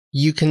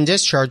You can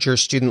discharge your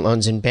student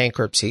loans in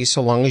bankruptcy so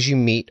long as you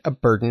meet a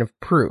burden of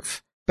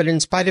proof. But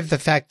in spite of the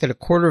fact that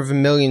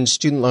 250,000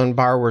 student loan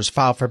borrowers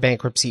file for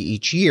bankruptcy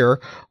each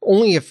year,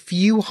 only a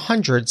few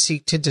hundred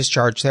seek to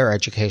discharge their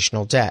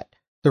educational debt.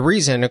 The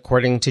reason,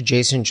 according to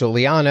Jason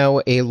Giuliano,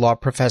 a law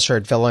professor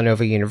at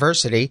Villanova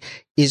University,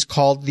 is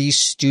called the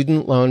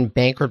student loan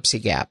bankruptcy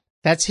gap.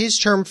 That's his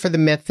term for the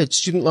myth that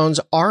student loans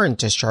aren't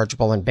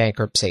dischargeable in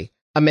bankruptcy,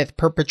 a myth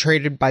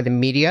perpetrated by the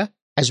media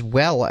as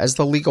well as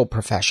the legal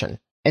profession.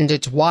 And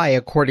it's why,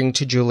 according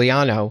to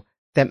Giuliano,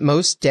 that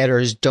most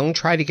debtors don't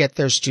try to get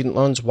their student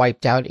loans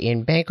wiped out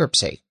in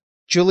bankruptcy.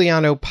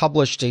 Giuliano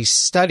published a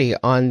study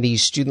on the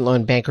student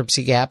loan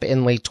bankruptcy gap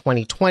in late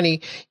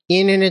 2020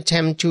 in an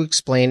attempt to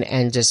explain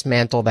and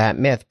dismantle that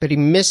myth, but he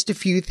missed a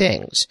few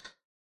things.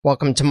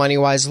 Welcome to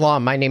MoneyWise Law.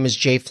 My name is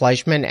Jay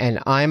Fleischman,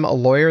 and I'm a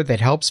lawyer that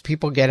helps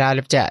people get out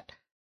of debt.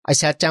 I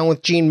sat down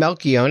with Gene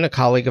Melchione, a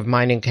colleague of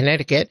mine in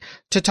Connecticut,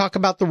 to talk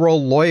about the role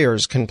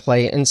lawyers can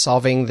play in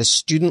solving the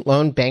student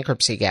loan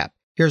bankruptcy gap.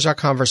 Here's our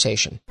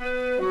conversation.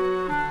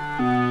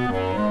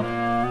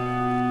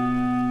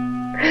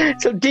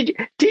 So did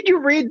you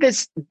read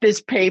this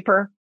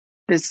paper,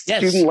 this Yes.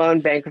 student loan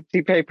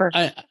bankruptcy paper?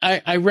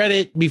 I read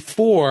it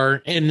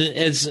before, and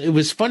it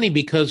was funny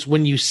because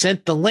when you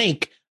sent the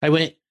link,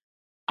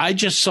 I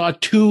just saw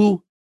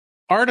 2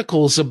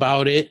 articles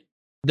about it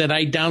that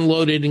I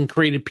downloaded and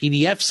created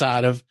PDFs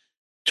out of,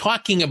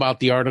 talking about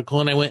the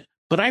article, and I went,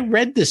 but I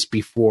read this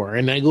before,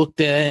 and I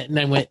looked at it and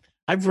I went,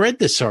 I've read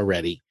this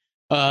already.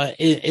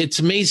 It's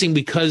amazing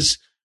because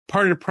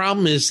part of the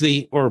problem is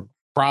the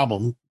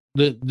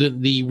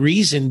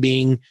reason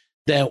being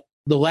that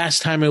the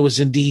last time I was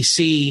in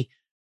DC,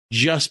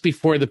 just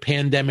before the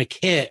pandemic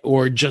hit,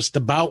 or just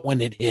about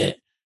when it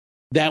hit,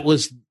 that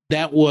was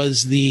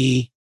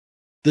the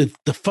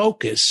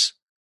focus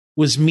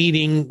was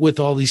meeting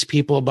with all these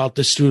people about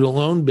the student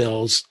loan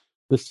bills,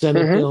 the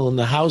Senate bill and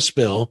the House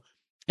bill,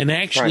 and I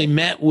actually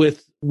met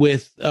with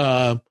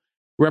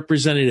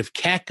Representative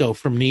Katko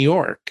from New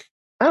York.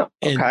 Oh,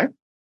 okay.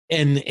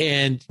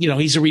 And you know,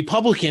 he's a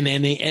Republican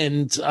and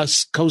a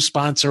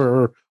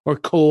co-sponsor or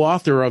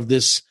co-author of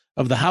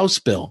the House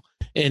bill,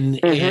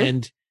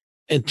 and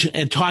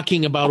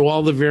talking about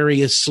all the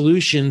various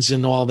solutions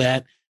and all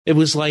that. It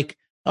was like,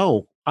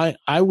 oh,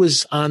 I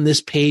was on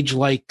this page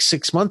like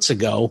 6 months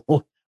ago.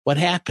 What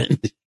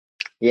happened?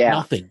 Yeah,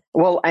 nothing.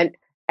 Well, and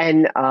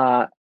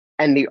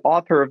the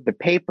author of the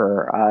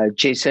paper,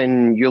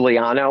 Jason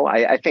Giuliano,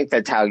 I think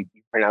that's how you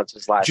pronounce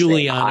his last name.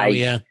 Giuliano,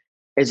 yeah.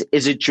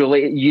 Is it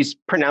Julia? You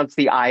pronounce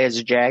the I as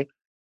a J?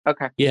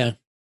 Okay. Yeah.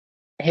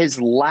 His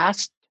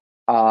last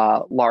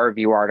law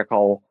review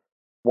article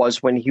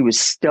was when he was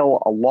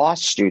still a law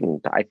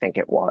student, I think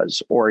it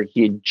was, or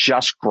he had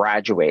just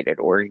graduated,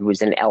 or he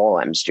was an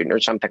LLM student or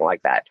something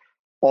like that.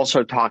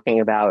 Also talking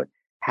about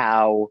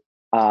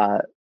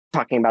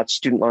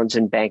student loans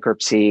in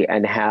bankruptcy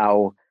and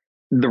how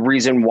the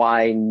reason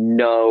why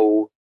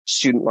the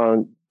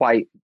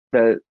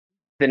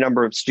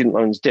number of student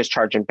loans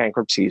discharged in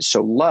bankruptcy is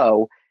so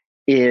low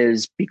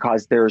is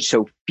because there are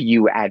so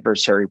few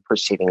adversary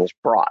proceedings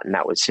brought. And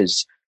that was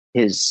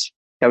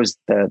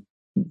the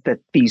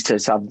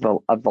thesis of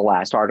the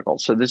last article.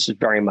 So this is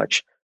very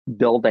much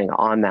building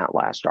on that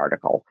last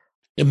article.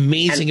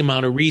 Amazing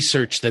amount of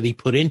research that he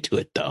put into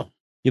it, though.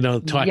 You know,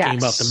 talking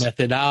about the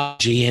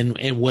methodology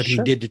and what he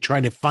did to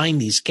try to find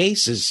these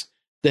cases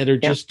that are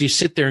just, you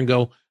sit there and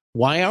go,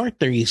 why aren't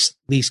there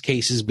these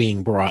cases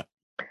being brought?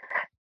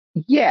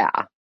 Yeah.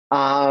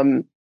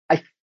 I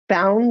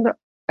found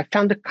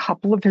a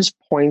couple of his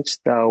points,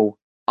 though,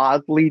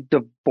 oddly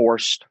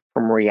divorced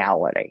from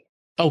reality.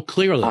 Oh,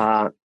 clearly.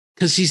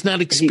 Because he's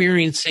not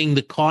experiencing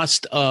the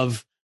cost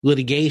of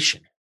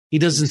litigation. He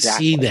doesn't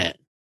see that.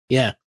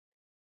 Yeah.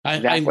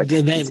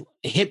 That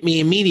hit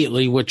me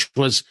immediately, which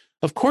was,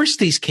 of course,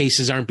 these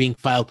cases aren't being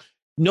filed.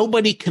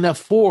 Nobody can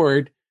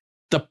afford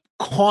the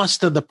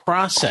cost of the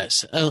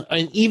process.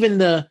 And even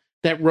that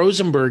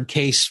Rosenberg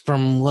case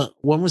from,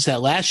 when was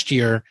that, last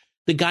year?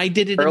 The guy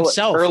did it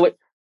himself.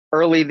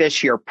 Early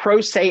this year,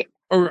 pro se.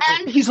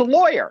 And he's a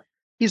lawyer.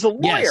 He's a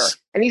lawyer,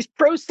 and he's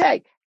pro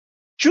se.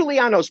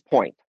 Giuliano's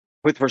point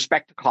with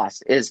respect to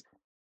costs is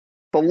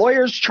the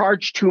lawyers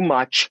charge too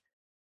much,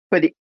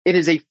 but it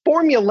is a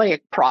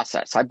formulaic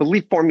process. I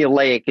believe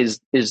formulaic is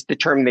the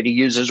term that he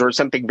uses, or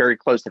something very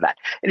close to that.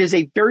 It is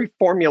a very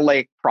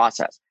formulaic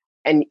process.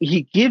 And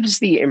he gives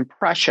the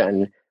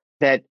impression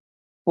that,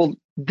 well,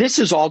 this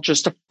is all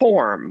just a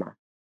form,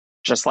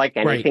 just like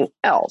anything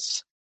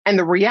else. And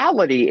the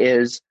reality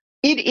is,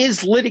 it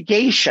is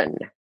litigation.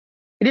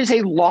 It is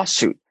a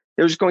lawsuit.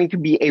 There's going to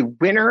be a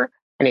winner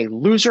and a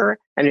loser,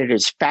 and it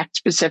is fact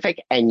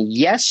specific. And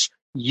yes,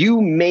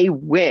 you may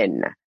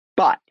win,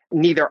 but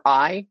neither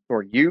I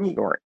nor you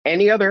nor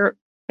any other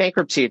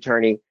bankruptcy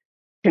attorney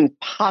can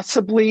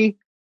possibly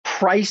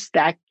price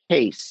that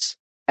case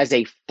as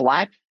a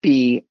flat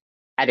fee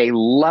at a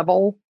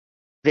level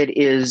that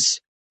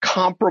is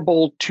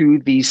comparable to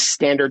the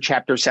standard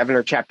Chapter 7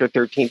 or Chapter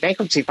 13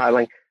 bankruptcy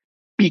filing,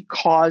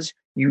 because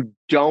you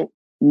don't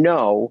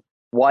know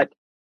what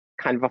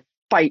kind of a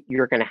fight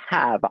you're going to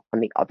have on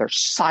the other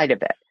side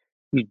of it.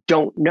 You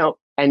don't know.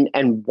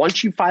 And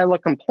once you file a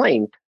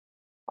complaint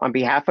on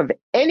behalf of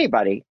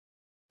anybody,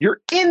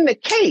 you're in the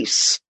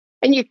case.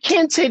 And you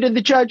can't say to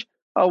the judge,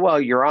 oh,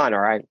 well, Your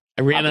Honor, I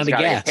ran out of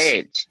gas.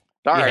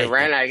 Sorry, I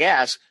ran out of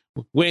gas.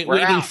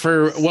 Waiting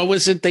for, what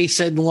was it they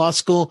said in law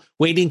school?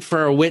 Waiting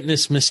for a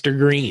witness, Mr.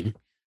 Green.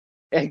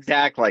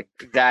 Exactly.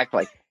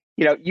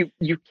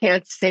 You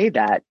can't say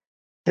that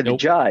to the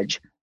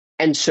judge.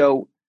 And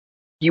so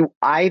you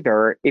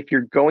either, if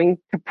you're going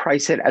to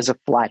price it as a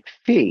flat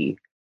fee,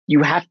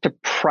 you have to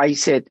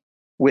price it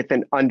with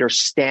an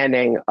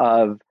understanding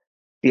of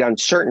the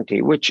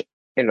uncertainty, which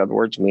in other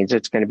words means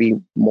it's going to be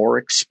more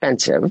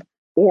expensive,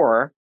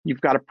 or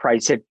you've got to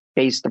price it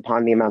based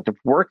upon the amount of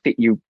work that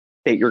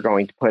you're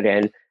going to put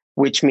in,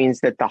 which means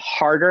that the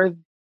harder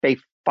they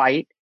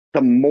fight,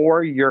 the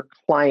more your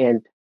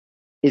client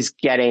is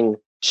getting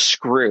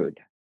screwed,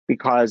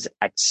 because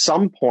at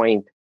some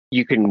point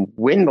you can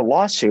win the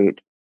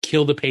lawsuit,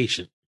 kill the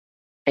patient.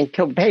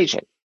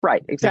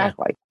 Right,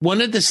 exactly. Yeah.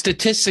 One of the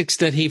statistics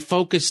that he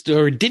focused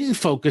or didn't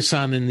focus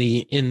on in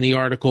the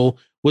article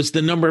was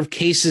the number of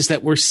cases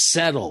that were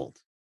settled.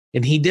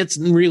 And he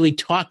didn't really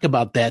talk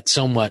about that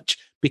so much,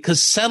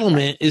 because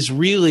settlement is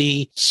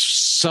really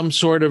some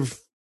sort of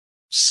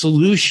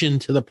solution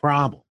to the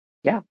problem.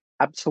 Yeah,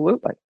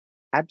 absolutely.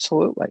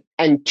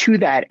 And to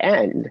that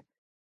end,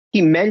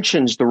 he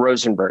mentions the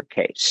Rosenberg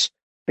case.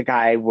 The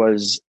guy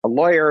was a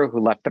lawyer who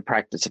left the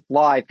practice of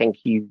law. I think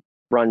he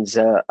runs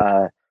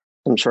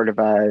some sort of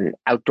an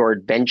outdoor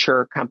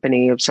adventure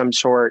company of some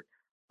sort.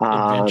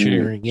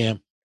 Adventuring, yeah.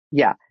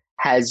 Yeah.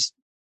 Has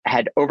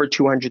had over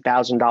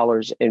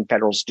 $200,000 in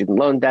federal student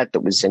loan debt that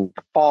was in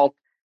default.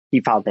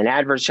 He filed an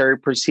adversary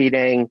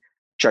proceeding.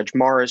 Judge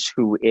Morris,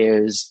 who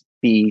is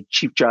the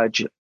chief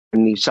judge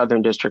in the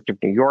Southern District of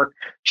New York.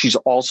 She's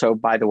also,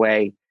 by the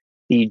way,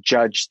 the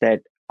judge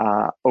that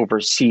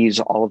oversees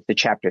all of the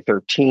Chapter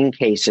 13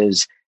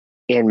 cases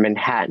in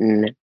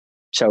Manhattan.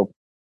 So,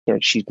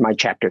 she's my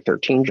Chapter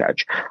 13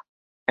 judge.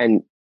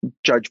 And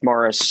Judge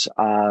Morris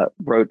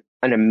wrote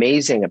an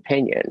amazing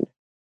opinion.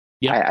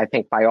 Yeah. I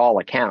think by all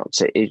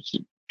accounts, it's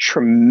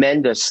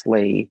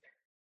tremendously,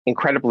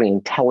 incredibly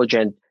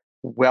intelligent,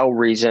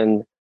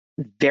 well-reasoned,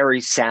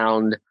 very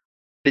sound.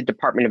 The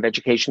Department of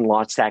Education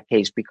lost that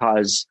case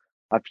because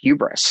of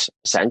hubris,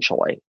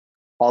 essentially.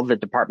 All the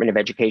Department of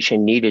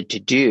Education needed to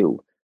do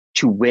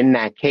to win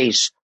that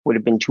case would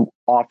have been to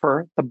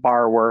offer the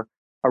borrower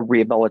a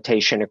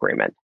rehabilitation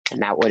agreement.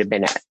 And that would have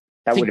been it.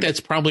 I think that's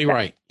probably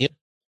right. Yep.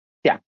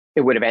 Yeah,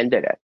 it would have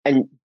ended it.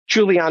 And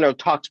Giuliano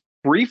talks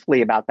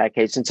briefly about that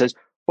case and says,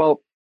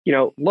 well,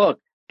 look,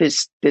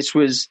 this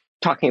was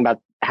talking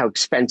about how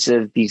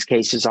expensive these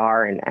cases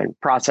are and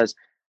process.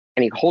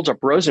 And he holds up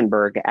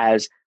Rosenberg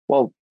as,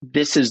 well,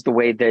 this is the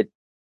way that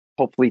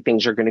hopefully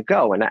things are going to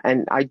go.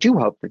 And I do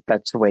hope that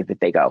that's the way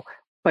that they go.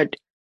 But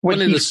what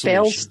he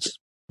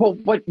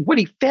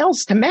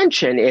fails to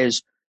mention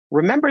is,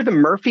 remember the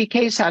Murphy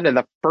case out of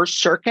the First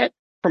Circuit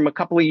from a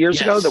couple of years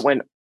ago that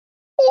went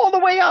all the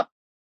way up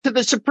to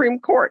the Supreme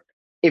Court?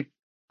 If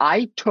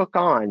I took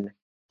on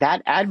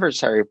that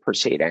adversary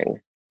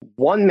proceeding,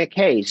 won the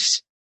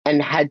case,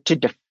 and had to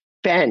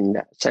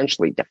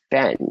essentially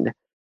defend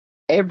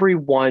every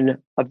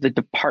one of the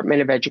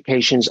Department of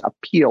Education's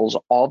appeals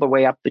all the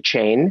way up the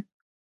chain,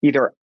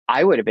 either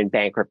I would have been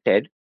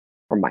bankrupted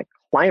or my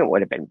client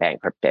would have been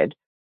bankrupted.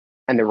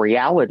 And the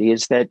reality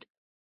is that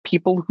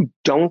people who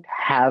don't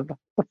have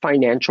the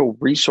financial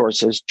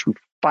resources to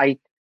fight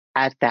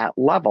at that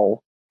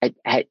level,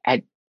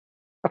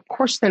 of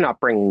course, they're not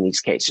bringing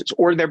these cases,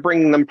 or they're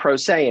bringing them pro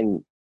se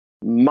and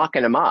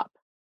mucking them up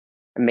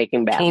and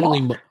making bad law.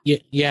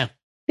 Yeah.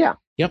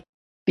 Yep.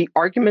 The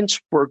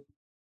arguments were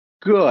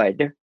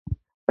good,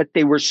 but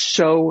they were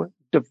so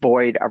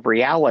devoid of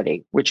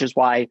reality, which is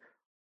why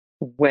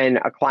when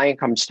a client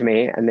comes to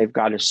me and they've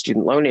got a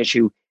student loan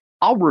issue,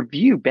 I'll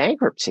review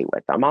bankruptcy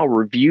with them. I'll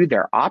review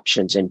their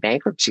options in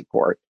bankruptcy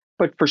court.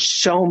 But for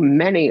so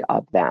many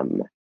of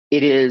them,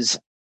 it is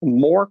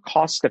more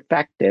cost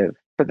effective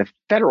for the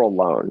federal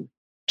loan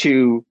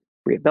to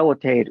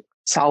rehabilitate,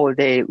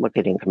 consolidate, look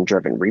at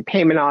income-driven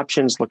repayment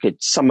options, look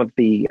at some of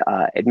the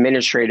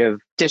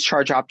administrative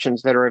discharge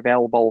options that are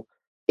available,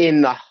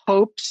 in the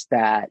hopes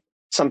that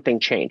something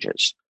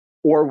changes,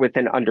 or with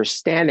an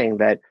understanding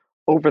that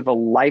over the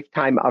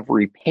lifetime of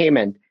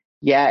repayment,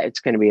 it's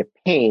going to be a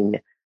pain,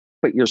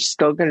 but you're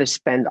still going to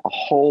spend a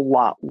whole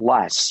lot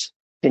less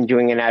than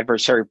doing an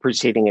adversary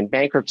proceeding in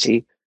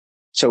bankruptcy.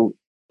 So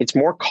it's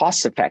more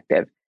cost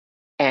effective.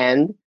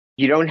 And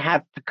you don't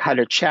have to cut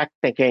a check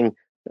thinking,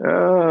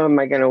 oh, am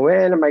I going to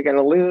win? Am I going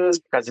to lose?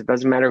 Because it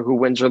doesn't matter who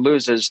wins or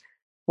loses.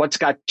 What's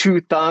got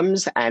two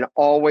thumbs and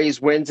always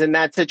wins in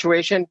that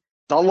situation?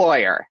 The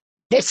lawyer.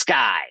 This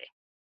guy.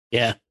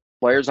 Yeah.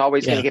 Lawyer's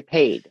always going to get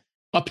paid.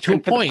 Up to a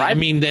point. I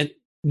mean,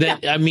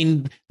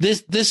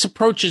 this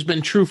approach has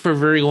been true for a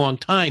very long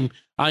time.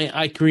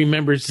 I can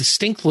remember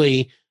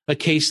distinctly a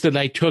case that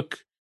I took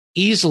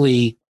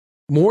easily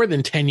more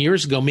than 10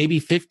 years ago, maybe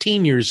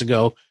 15 years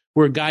ago,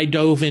 where a guy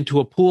dove into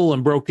a pool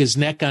and broke his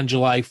neck on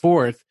July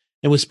 4th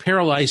and was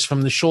paralyzed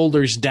from the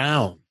shoulders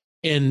down.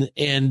 And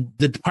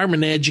the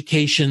Department of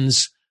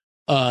Education's,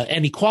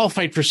 and he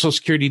qualified for Social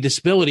Security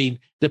disability.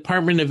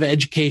 Department of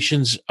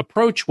Education's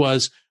approach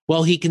was,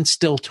 well, he can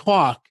still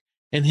talk,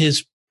 and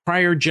his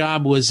prior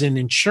job was in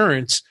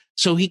insurance,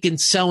 so he can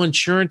sell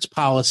insurance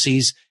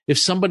policies if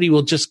somebody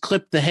will just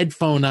clip the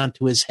headphone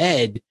onto his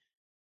head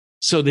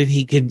so that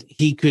he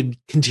could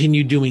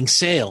continue doing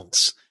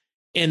sales.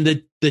 And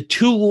the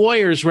two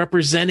lawyers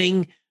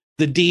representing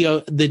the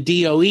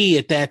DOE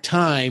at that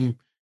time,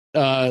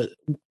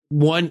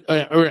 one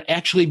or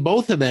actually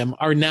both of them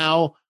are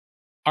now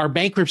our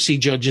bankruptcy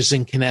judges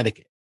in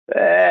Connecticut.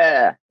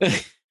 That's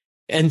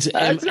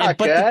not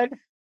good.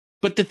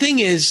 But the thing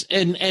is,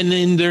 and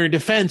in their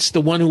defense,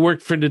 the one who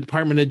worked for the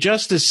Department of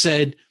Justice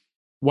said,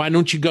 why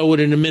don't you go with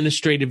an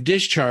administrative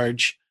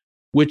discharge,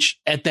 which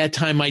at that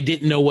time I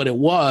didn't know what it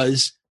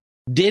was,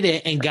 did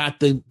it and got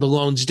the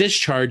loans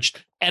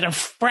discharged at a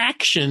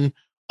fraction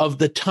of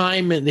the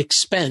time and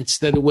expense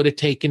that it would have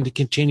taken to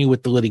continue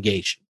with the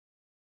litigation.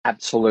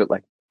 Absolutely.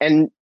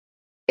 And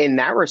in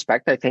that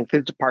respect, I think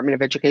the Department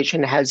of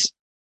Education has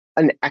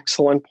an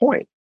excellent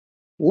point.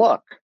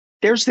 Look,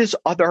 there's this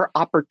other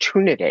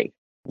opportunity.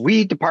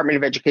 We, Department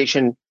of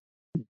Education,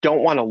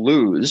 don't want to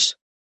lose,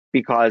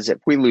 because if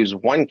we lose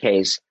one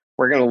case,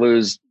 we're going to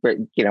lose,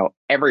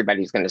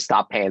 everybody's going to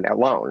stop paying their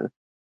loan.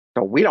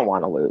 So we don't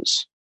want to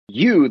lose.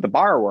 You, the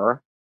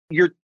borrower,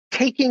 you're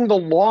taking the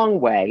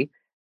long way,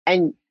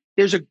 and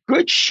there's a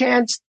good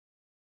chance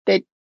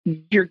that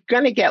you're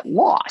going to get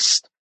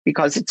lost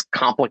because it's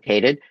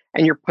complicated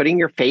and you're putting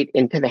your fate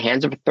into the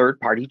hands of a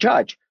third-party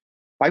judge.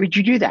 Why would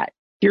you do that?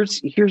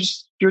 Here's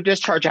your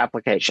discharge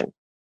application.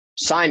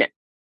 Sign it.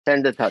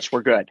 Send it to us.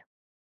 We're good.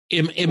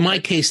 In my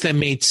case, that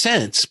made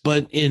sense.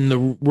 But in the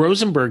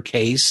Rosenberg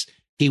case,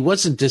 he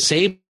wasn't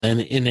disabled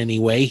in any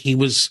way. He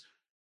was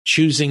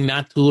choosing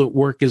not to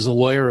work as a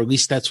lawyer, or at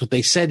least that's what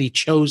they said. He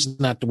chose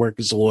not to work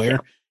as a lawyer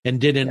and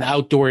did an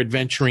outdoor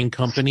adventuring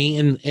company.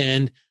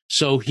 And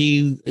so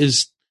he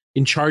is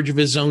in charge of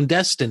his own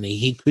destiny.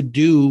 He could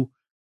do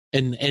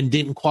and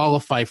didn't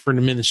qualify for an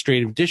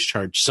administrative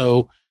discharge.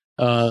 So,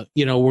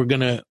 we're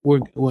going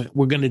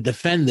to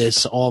defend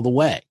this all the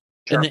way.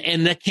 Sure.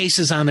 And that case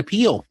is on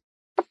appeal.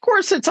 Of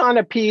course it's on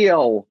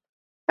appeal.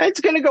 It's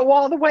going to go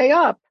all the way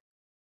up.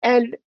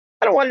 And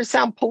I don't want to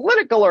sound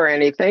political or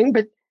anything,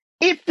 but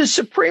if the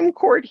Supreme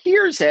Court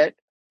hears it,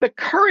 the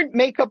current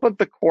makeup of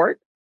the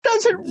court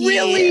doesn't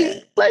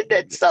really lend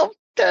itself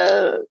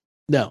to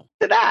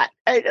that.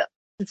 And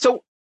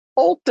so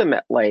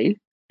ultimately,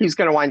 he's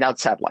going to wind out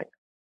settling.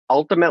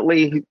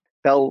 Ultimately,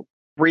 they'll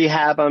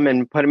rehab him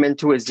and put him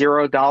into a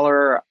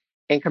 $0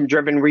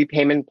 income-driven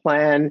repayment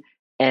plan.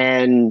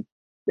 And,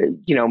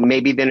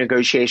 maybe the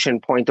negotiation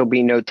point will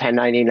be no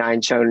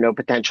 1099, so no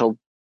potential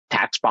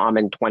tax bomb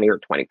in 20 or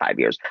 25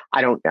 years.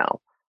 I don't know.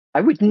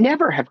 I would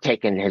never have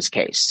taken his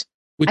case.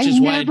 Which is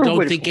why I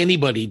don't think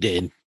anybody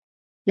did.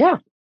 Yeah.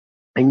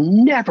 I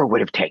never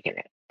would have taken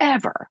it,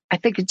 ever. I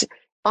think it's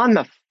on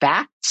the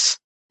facts.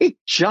 It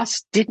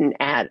just didn't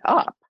add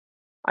up.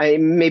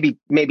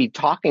 Maybe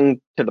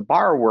talking to the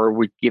borrower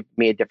would give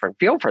me a different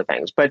feel for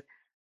things, but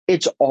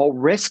it's all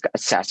risk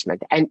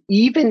assessment. And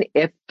even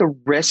if the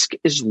risk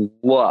is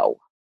low,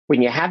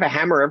 when you have a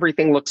hammer,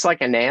 everything looks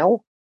like a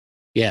nail.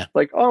 Yeah.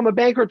 Like, I'm a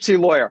bankruptcy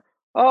lawyer.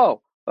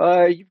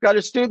 You've got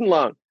a student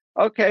loan.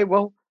 Okay,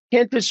 well,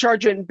 can't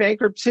discharge it in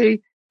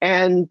bankruptcy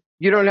and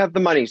you don't have the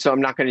money, so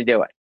I'm not going to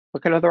do it.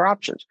 Look at other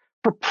options.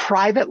 For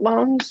private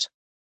loans,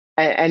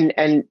 and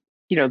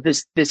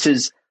this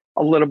is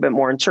a little bit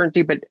more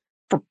uncertainty, but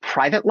for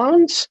private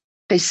loans,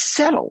 they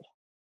settle.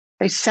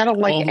 They settle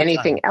like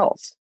anything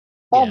else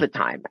all the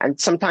time, and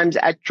sometimes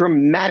at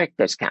dramatic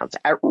discounts,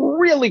 at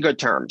really good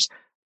terms.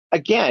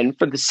 Again,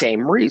 for the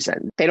same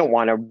reason. They don't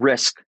want to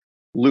risk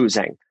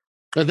losing.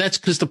 That's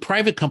because the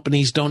private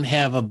companies don't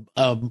have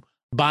a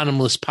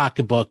bottomless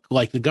pocketbook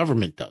like the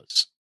government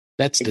does.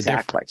 That's the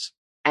difference.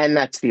 And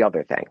that's the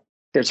other thing.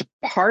 There's a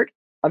part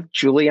of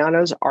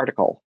Giuliano's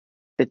article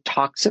that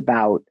talks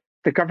about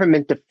the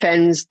government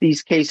defends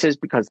these cases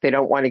because they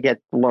don't want to get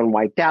the loan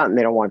wiped out and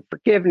they don't want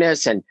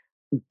forgiveness, and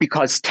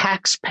because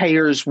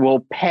taxpayers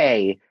will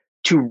pay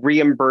to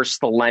reimburse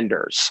the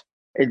lenders.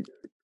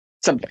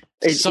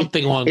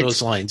 Something along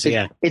those lines,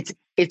 yeah.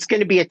 It's going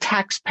to be a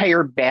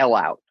taxpayer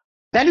bailout.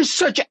 That is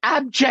such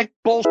abject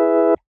bullshit.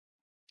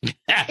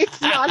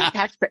 It's not a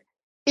taxpayer.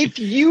 If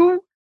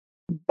you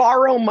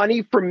borrow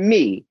money from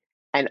me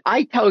and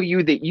I tell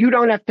you that you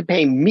don't have to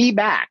pay me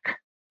back,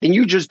 then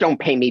you just don't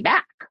pay me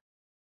back.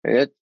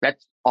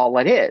 That's all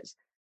it is.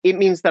 It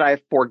means that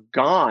I've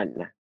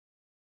foregone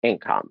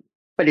income,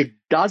 but it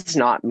does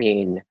not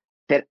mean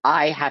that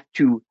I have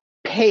to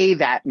pay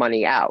that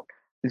money out.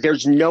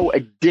 There's no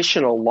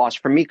additional loss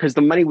for me because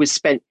the money was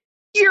spent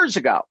years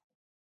ago.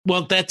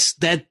 Well,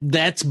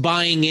 that's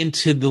buying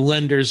into the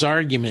lender's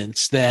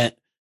arguments that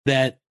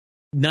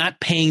not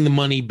paying the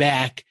money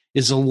back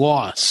is a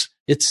loss.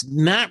 It's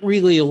not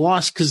really a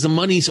loss because the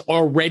money's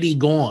already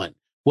gone.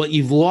 What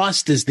you've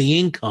lost is the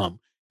income.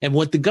 And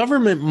what the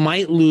government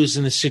might lose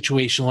in a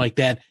situation like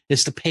that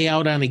is to pay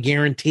out on a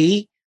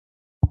guarantee.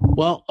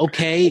 Well,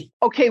 okay.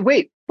 Okay,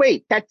 wait.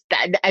 That's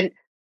that. And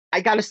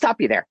I got to stop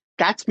you there.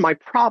 That's my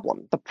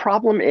problem. The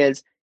problem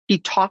is he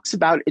talks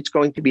about it's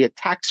going to be a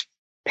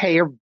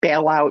taxpayer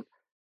bailout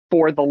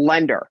for the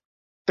lender.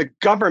 The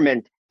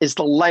government is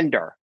the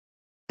lender.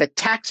 The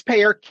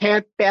taxpayer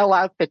can't bail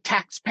out the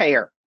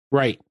taxpayer.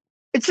 Right.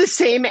 It's the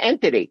same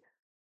entity.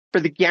 For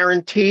the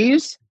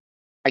guarantees,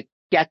 I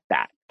get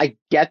that. I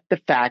get the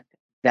fact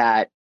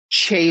that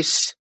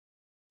Chase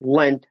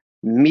lent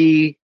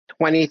me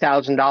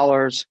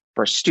 $20,000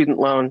 for a student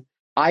loan.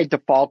 I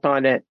default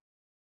on it.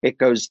 It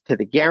goes to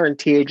the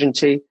guarantee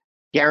agency.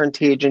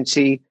 Guarantee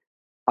agency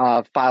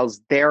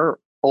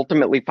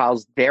ultimately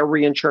files their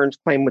reinsurance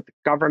claim with the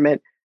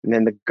government. And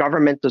then the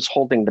government is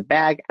holding the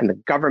bag, and the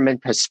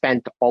government has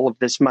spent all of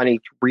this money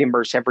to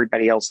reimburse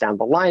everybody else down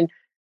the line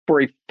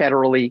for a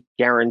federally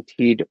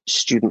guaranteed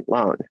student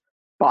loan.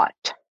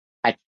 But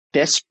at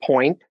this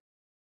point,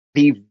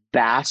 the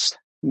vast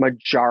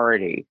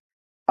majority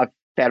of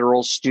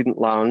federal student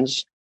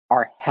loans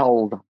are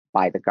held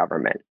by the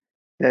government.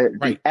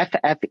 The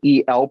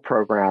FFEL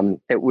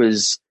program that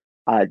was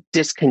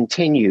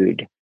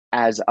discontinued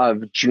as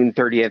of June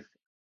 30th,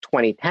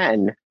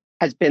 2010,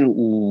 has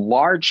been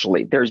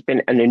there's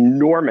been an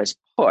enormous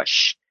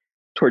push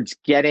towards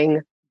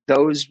getting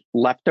those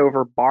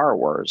leftover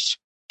borrowers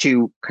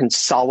to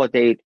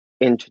consolidate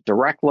into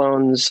direct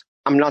loans.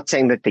 I'm not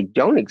saying that they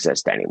don't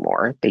exist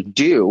anymore. They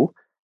do.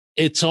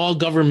 It's all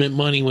government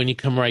money when you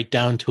come right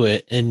down to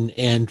it.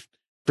 And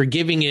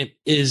forgiving it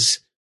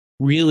is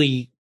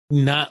really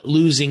not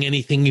losing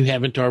anything you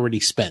haven't already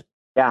spent.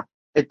 Yeah.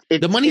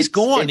 The money's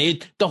gone.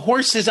 The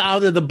horse is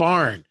out of the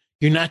barn.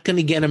 You're not going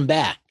to get him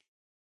back.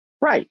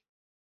 Right.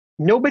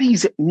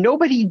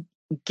 Nobody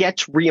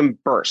gets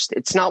reimbursed.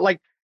 It's not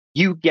like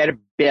you get a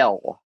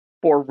bill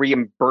for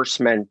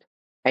reimbursement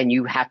and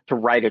you have to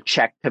write a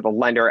check to the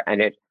lender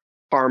and it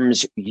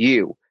harms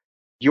you.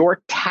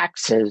 Your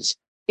taxes,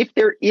 if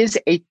there is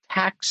a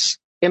tax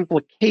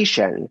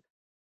implication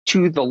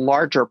to the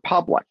larger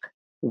public,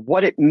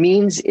 what it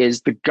means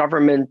is the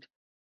government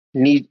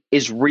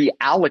is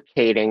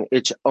reallocating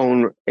its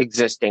own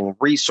existing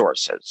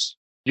resources.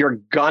 You're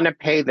going to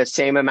pay the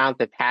same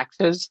amount of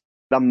taxes.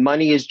 The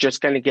money is just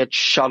going to get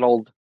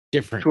shuttled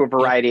to a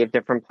variety of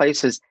different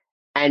places.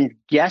 And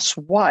guess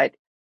what?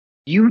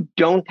 You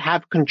don't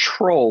have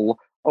control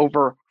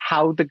over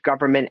how the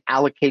government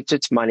allocates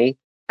its money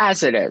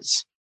as it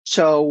is.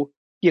 So,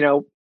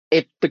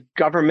 if the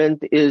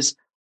government is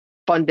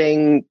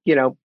funding,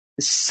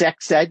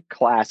 sex ed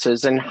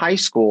classes in high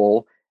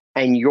school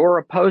and you're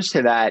opposed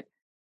to that,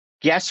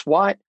 guess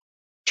what?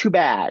 Too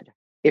bad.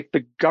 If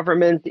the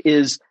government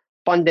is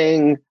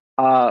funding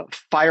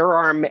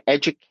firearm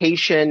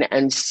education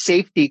and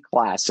safety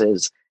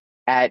classes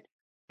at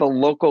the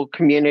local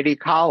community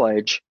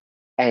college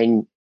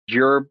and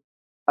you're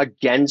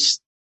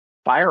against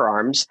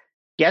firearms,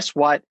 guess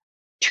what?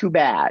 Too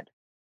bad.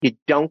 You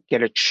don't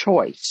get a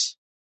choice.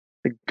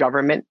 The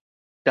government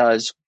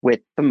does with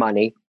the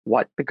money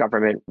what the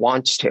government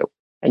wants to.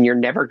 And you're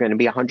never going to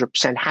be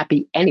 100%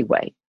 happy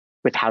anyway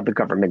with how the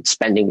government's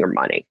spending your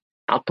money,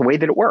 not the way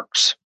that it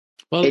works.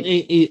 Well,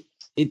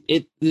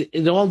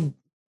 it all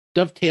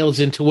dovetails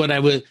into what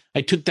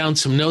I took down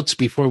some notes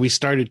before we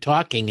started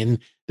talking, and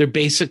they're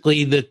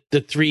basically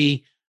the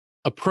three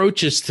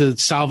approaches to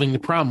solving the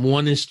problem.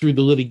 One is through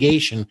the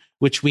litigation,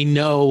 which we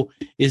know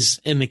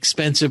is an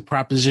expensive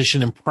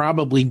proposition and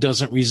probably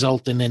doesn't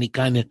result in any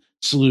kind of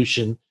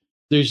solution.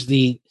 There's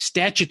the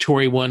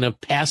statutory one of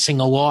passing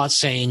a law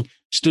saying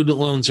student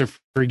loans are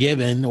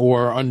forgiven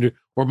or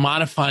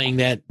modifying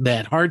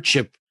that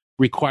hardship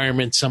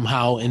requirement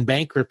somehow in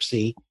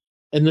bankruptcy.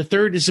 And the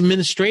third is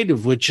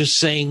administrative, which is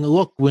saying,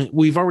 look,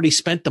 we've already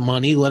spent the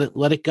money,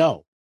 let it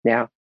go.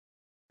 Yeah.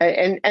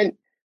 And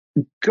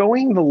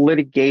going the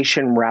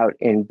litigation route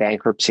in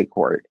bankruptcy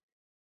court,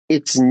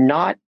 it's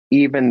not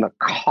even the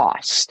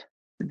cost.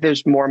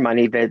 There's more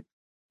money that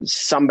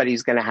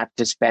somebody's going to have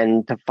to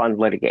spend to fund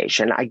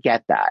litigation. I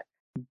get that.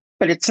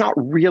 But it's not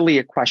really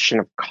a question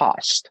of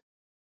cost.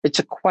 It's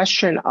a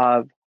question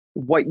of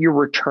what your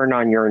return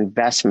on your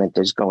investment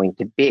is going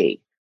to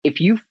be. If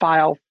you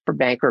file for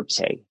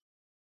bankruptcy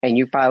and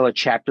you file a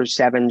Chapter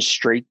 7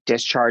 straight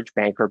discharge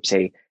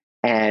bankruptcy,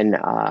 and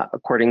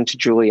according to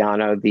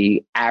Giuliano,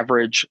 the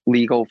average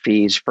legal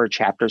fees for a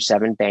Chapter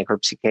 7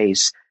 bankruptcy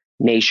case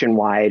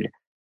nationwide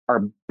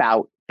are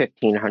about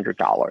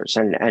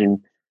 $1,500. And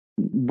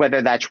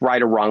whether that's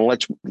right or wrong,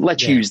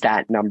 let's use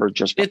that number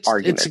just for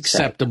argument's sake. It's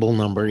acceptable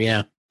number,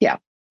 yeah. Yeah,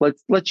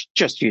 let's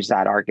just use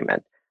that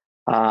argument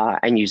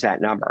and use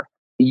that number.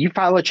 You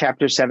file a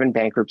Chapter 7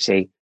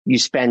 bankruptcy, you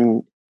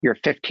spend your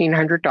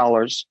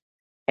 $1,500,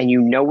 and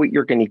you know what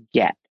you're going to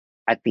get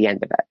at the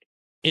end of it.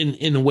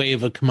 In the way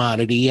of a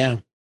commodity, yeah.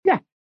 Yeah,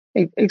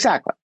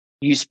 exactly.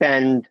 You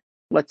spend,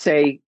 let's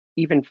say,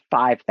 even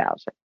 $5,000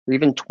 or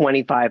even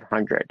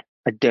 $2,500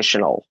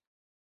 additional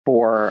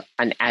for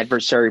an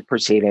adversary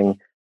proceeding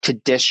to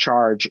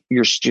discharge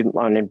your student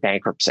loan in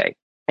bankruptcy.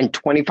 And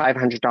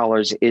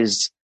 $2,500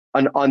 is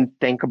an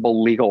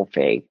unthinkable legal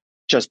fee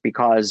just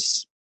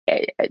because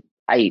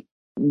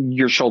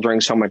you're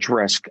shouldering so much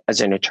risk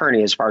as an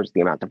attorney as far as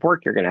the amount of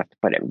work you're going to have to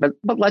put in.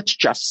 But let's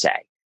just say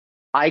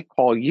I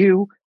call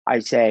you, I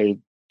say,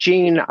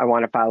 Gene, I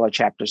want to file a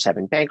Chapter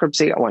 7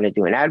 bankruptcy. I want to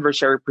do an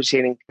adversary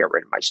proceeding to get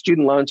rid of my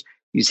student loans.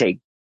 You say,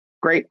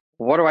 great.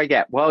 What do I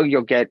get? Well,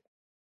 you'll get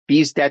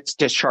these debts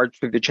discharged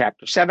through the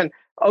Chapter 7.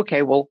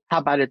 Okay, well, how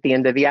about at the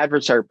end of the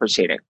adversary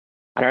proceeding?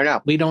 I don't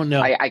know. We don't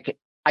know.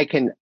 I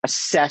can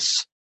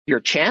assess your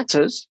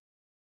chances.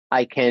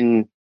 I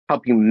can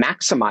help you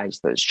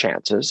maximize those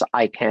chances.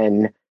 I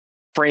can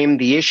frame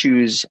the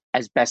issues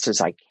as best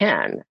as I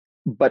can.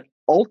 But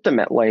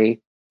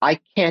ultimately, I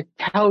can't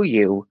tell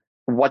you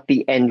what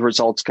the end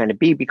result's going to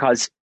be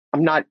because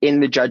I'm not in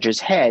the judge's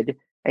head.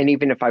 And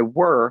even if I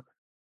were,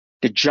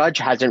 the judge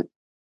hasn't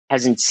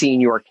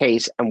seen your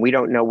case, and we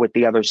don't know what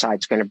the other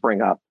side's going to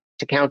bring up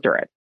to counter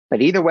it.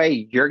 But either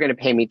way, you're going to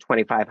pay me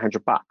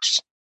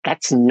 $2,500.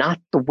 That's not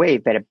the way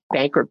that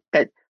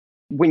that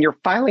when you're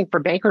filing for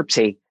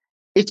bankruptcy,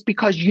 it's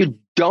because you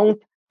don't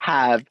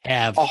have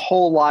a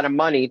whole lot of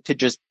money to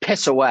just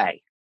piss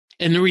away.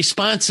 And the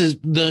response is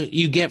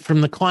you get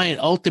from the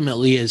client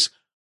ultimately is,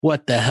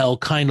 what the hell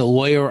kind of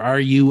lawyer are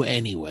you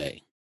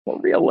anyway? A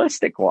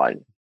realistic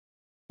one.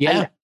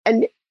 Yeah.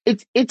 And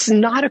it's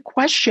not a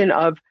question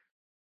of,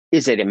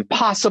 is it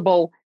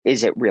impossible?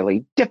 Is it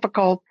really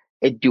difficult?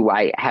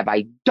 Have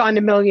I done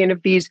a million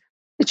of these?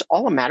 It's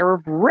all a matter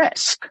of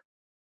risk.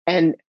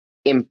 And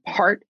in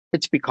part,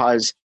 it's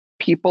because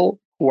people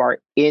who are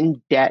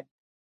in debt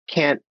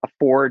can't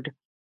afford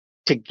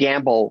to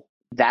gamble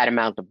that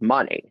amount of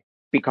money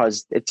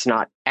because it's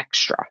not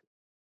extra.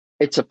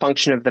 It's a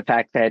function of the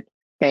fact that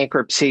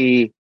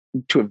bankruptcy,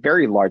 to a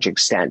very large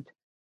extent,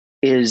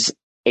 is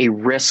a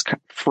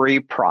risk-free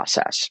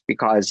process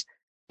because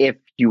if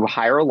you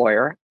hire a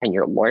lawyer and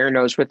your lawyer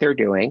knows what they're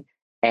doing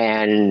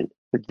and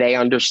they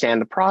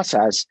understand the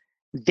process,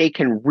 they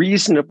can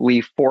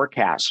reasonably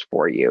forecast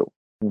for you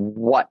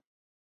what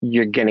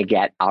you're going to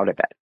get out of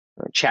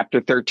it.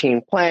 Chapter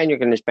 13 plan, you're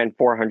going to spend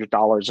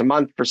 $400 a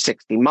month for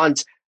 60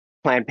 months.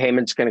 Plan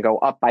payment's going to go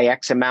up by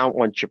X amount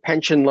once your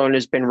pension loan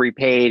has been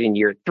repaid in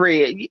year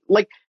 3.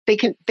 Like they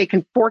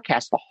can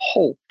forecast the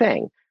whole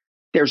thing.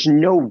 There's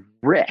no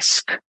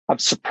risk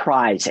of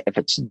surprise if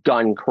it's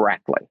done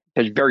correctly.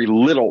 There's very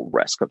little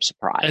risk of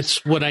surprise.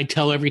 That's what I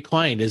tell every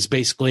client is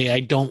basically I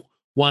don't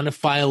want to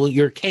file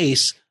your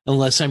case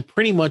unless I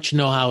pretty much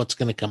know how it's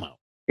going to come out.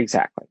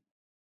 Exactly.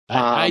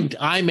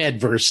 I'm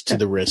adverse to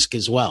the risk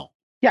as well.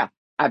 Yeah,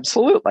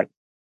 absolutely.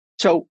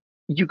 So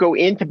you go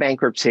into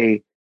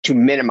bankruptcy to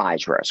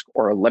minimize risk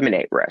or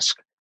eliminate risk.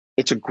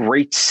 It's a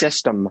great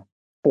system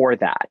for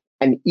that.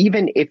 And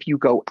even if you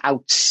go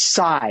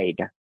outside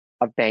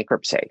of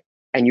bankruptcy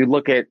and you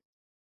look at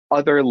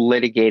other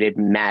litigated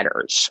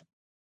matters,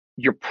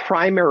 your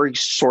primary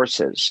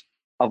sources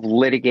of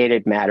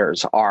litigated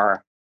matters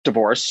are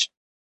divorce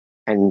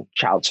and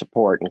child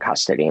support and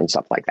custody and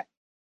stuff like that.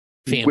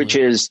 Family. Which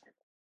is,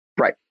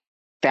 right,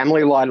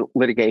 family law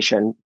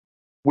litigation,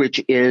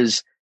 which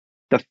is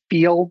the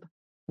field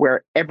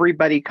where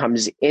everybody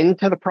comes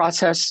into the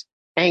process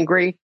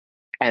angry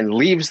and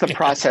leaves the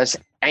process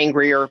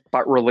angrier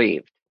but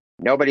relieved.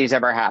 Nobody's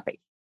ever happy,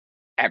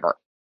 ever.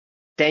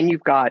 Then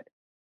you've got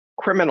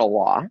criminal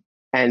law,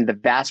 and the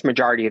vast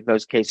majority of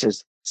those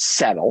cases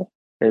settle.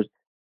 There's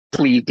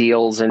plea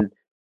deals, and,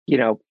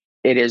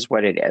 it is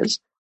what it is.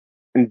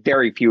 And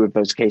very few of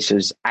those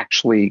cases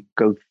actually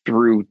go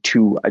through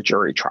to a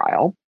jury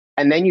trial.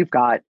 And then you've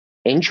got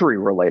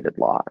injury-related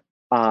law.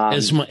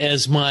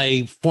 As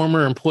my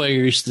former employer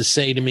used to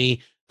say to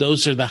me,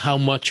 those are the how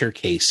much-er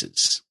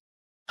cases.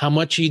 How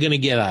much are you going to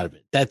get out of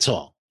it? That's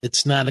all.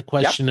 It's not a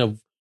question of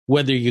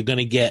whether you're going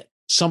to get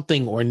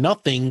something or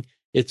nothing.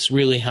 It's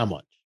really how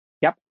much.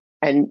 Yep.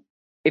 And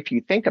if you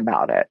think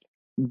about it,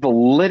 the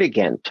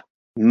litigant,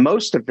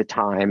 most of the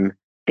time,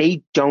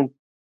 they don't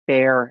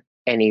bear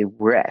any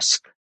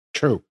risk.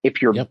 True.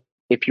 If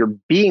you're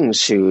being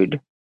sued,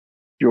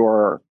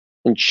 your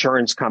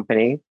insurance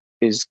company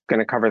is going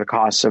to cover the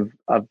costs of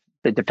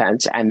the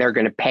defense, and they're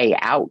going to pay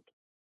out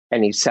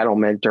any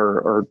settlement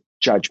or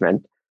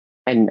judgment.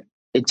 And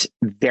it's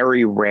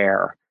very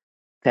rare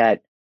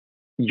that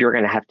you're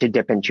going to have to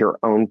dip into your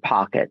own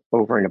pocket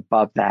over and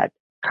above that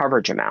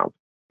coverage amount.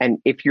 And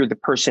if you're the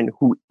person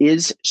who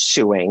is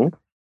suing,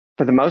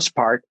 for the most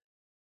part,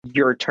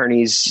 your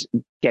attorney's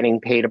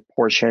getting paid a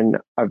portion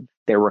of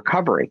their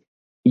recovery.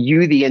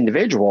 You, the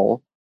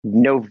individual,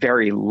 know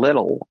very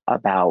little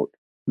about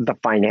the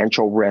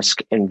financial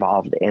risk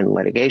involved in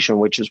litigation,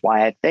 which is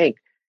why I think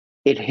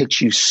it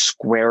hits you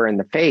square in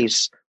the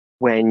face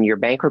when your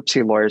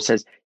bankruptcy lawyer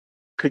says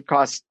could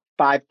cost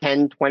 $5,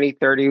 $10, $20,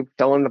 $30,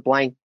 fill in the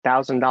blank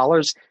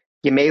 $1,000.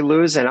 You may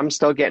lose, and I'm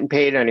still getting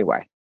paid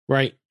anyway.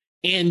 Right.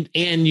 And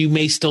you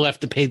may still have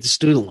to pay the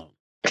student loan.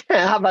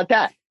 How about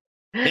that?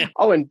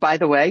 Oh, and by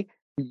the way,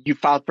 you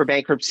filed for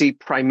bankruptcy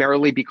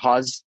primarily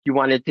because you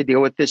wanted to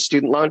deal with this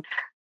student loan.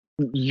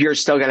 You're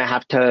still going to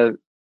have to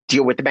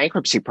deal with the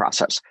bankruptcy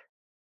process.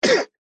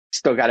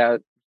 Still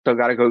gotta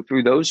go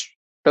through those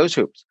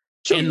hoops.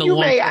 So and the you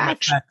may long-term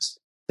effects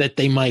that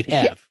they might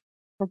have.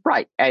 Yeah,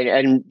 right.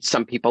 And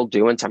some people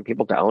do and some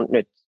people don't.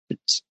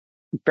 It's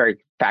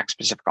very fact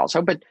specific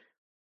also. But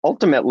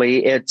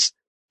ultimately,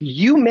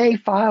 you may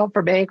file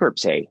for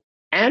bankruptcy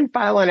and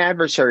file an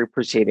adversary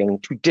proceeding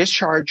to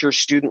discharge your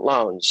student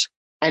loans.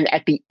 And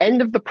at the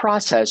end of the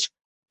process,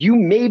 you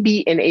may be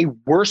in a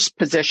worse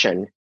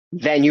position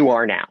than you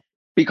are now,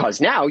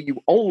 because now you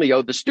only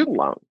owe the student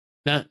loan.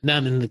 Not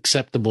an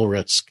acceptable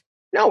risk.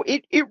 No,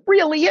 it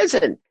really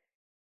isn't.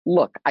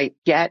 Look, I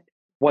get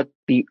what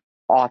the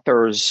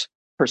author's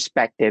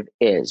perspective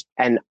is,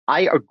 and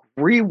I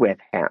agree with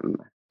him,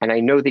 and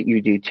I know that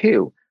you do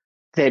too,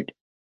 that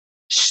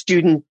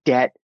student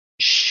debt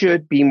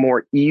should be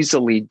more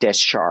easily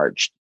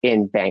discharged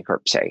in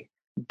bankruptcy.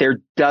 There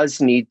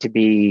does need to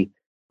be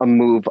a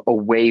move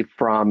away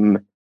from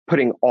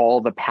putting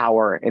all the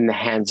power in the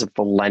hands of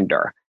the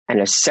lender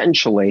and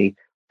essentially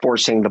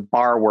forcing the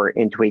borrower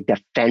into a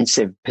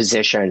defensive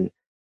position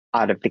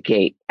out of the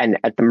gate and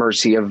at the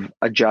mercy of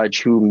a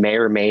judge who may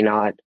or may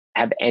not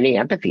have any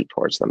empathy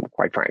towards them,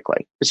 quite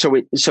frankly. So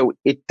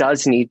it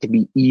does need to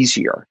be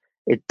easier.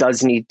 It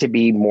does need to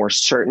be more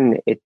certain.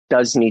 It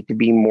does need to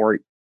be more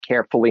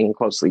carefully and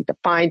closely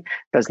defined.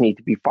 It does need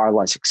to be far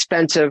less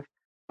expensive.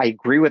 I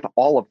agree with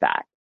all of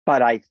that.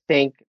 But I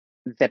think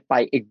that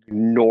by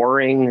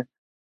ignoring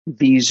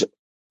these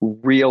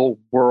real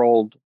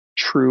world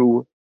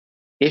true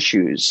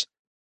issues,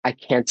 I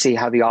can't see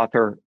how the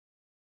author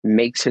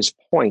makes his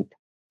point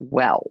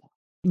well.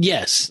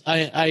 Yes,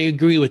 I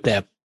agree with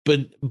that.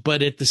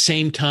 But at the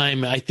same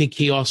time, I think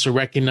he also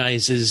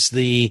recognizes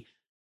the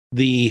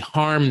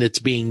harm that's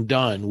being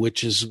done,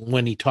 which is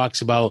when he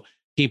talks about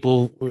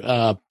people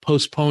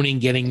postponing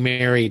getting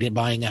married and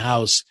buying a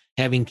house,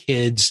 having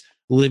kids,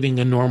 living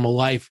a normal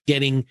life,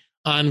 getting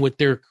on with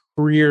their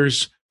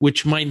careers,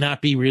 which might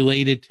not be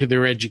related to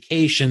their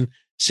education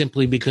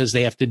simply because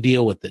they have to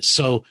deal with this.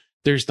 So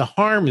there's the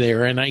harm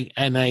there. And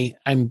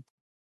I'm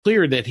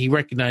clear that he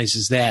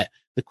recognizes that.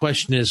 The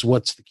question is,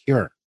 what's the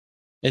cure?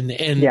 And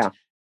yeah.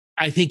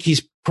 I think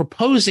he's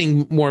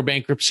proposing more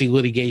bankruptcy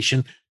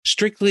litigation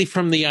strictly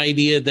from the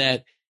idea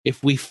that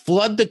if we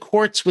flood the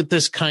courts with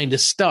this kind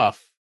of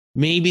stuff,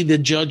 maybe the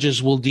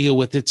judges will deal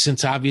with it,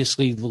 since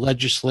obviously the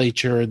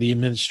legislature or the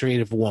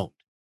administrative won't.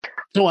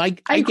 So I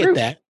get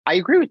that. I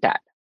agree with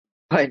that.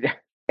 But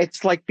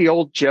it's like the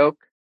old joke,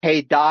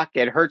 hey, doc,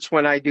 it hurts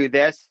when I do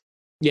this.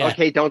 Yeah.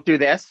 Okay, don't do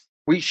this.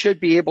 We should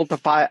be able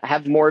to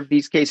have more of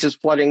these cases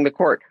flooding the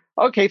court.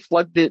 Okay,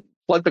 flood the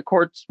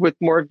courts with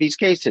more of these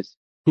cases.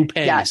 Who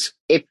pays? Yes.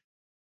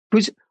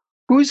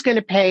 Who's going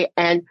to pay?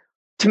 And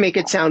to make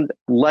it sound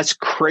less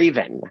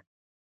craven,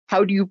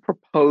 how do you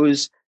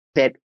propose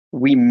that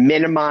we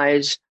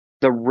minimize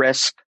the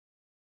risk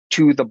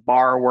to the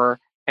borrower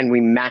and we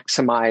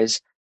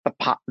maximize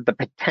the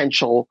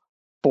potential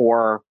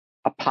for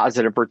a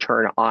positive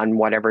return on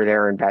whatever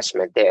their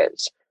investment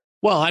is?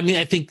 Well, I mean,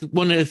 I think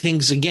one of the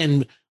things,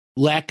 again,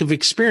 lack of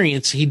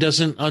experience, he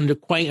doesn't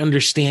quite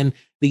understand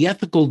the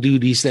ethical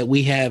duties that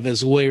we have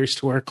as lawyers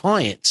to our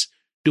clients.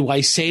 Do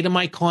I say to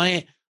my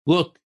client,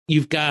 look,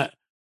 you've got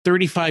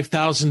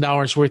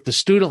 $35,000 worth of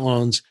student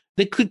loans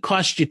that could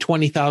cost you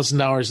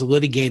 $20,000 to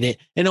litigate it,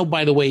 and oh,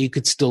 by the way, you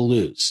could still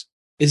lose.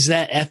 Is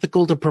that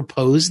ethical to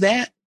propose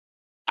that?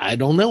 I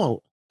don't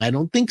know. I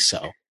don't think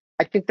so.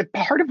 I think that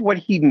part of what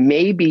he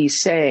may be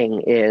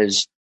saying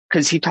is,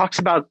 because he talks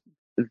about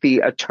the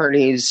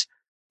attorneys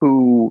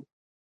who,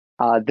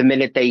 the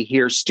minute they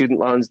hear student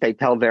loans, they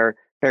tell their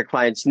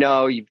clients,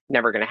 no, you're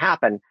never going to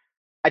happen.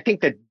 I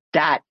think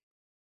that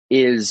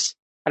is,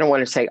 I don't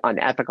want to say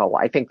unethical.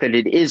 I think that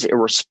it is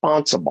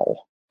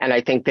irresponsible. And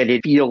I think that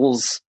it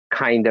feels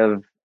kind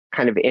of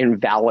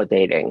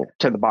invalidating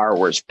to the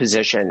borrower's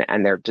position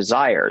and their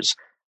desires.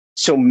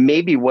 So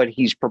maybe what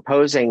he's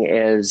proposing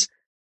is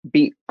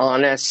be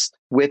honest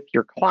with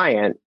your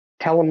client,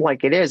 tell them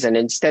like it is. And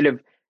instead of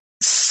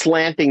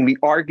slanting the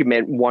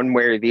argument one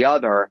way or the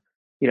other,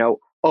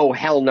 oh,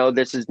 hell no,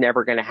 this is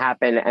never going to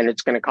happen and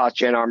it's going to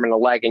cost you an arm and a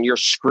leg and you're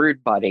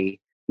screwed, buddy.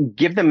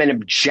 Give them an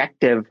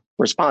objective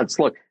response.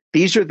 Look,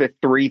 these are the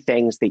three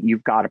things that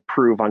you've got to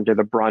prove under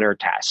the Brunner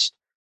test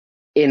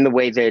in the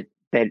way that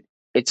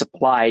it's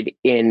applied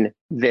in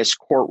this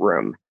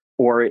courtroom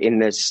or in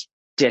this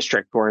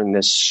district or in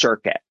this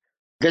circuit.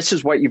 This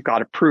is what you've got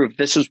to prove.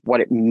 This is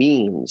what it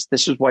means.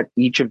 This is what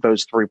each of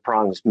those three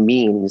prongs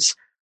means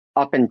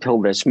up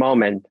until this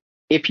moment.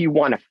 If you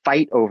want to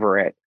fight over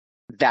it,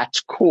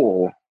 that's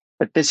cool,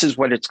 but this is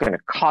what it's going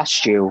to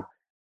cost you.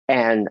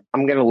 And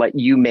I'm going to let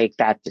you make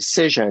that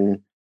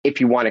decision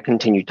if you want to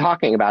continue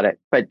talking about it.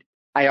 But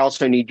I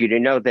also need you to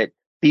know that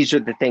these are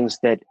the things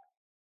that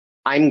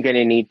I'm going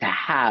to need to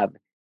have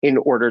in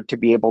order to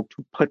be able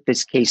to put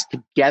this case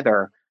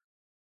together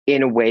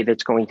in a way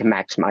that's going to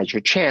maximize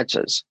your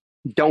chances.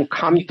 Don't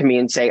come to me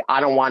and say,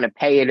 I don't want to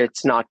pay it.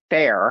 It's not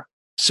fair.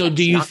 So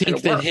do you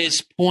think that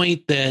his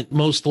point that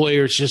most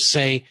lawyers just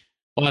say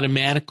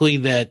automatically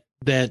that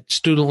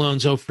student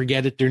loans, oh,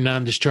 forget it, they're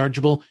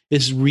non-dischargeable,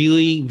 is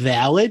really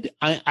valid?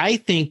 I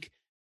think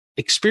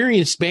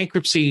experienced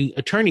bankruptcy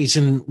attorneys,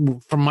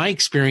 and from my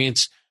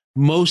experience,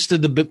 most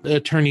of the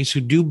attorneys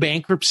who do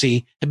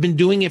bankruptcy have been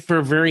doing it for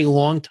a very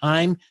long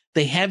time.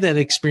 They have that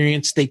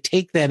experience. They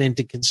take that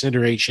into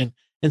consideration.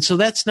 And so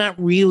that's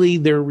not really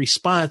their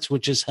response,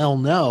 which is hell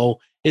no.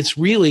 It's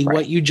really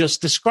what you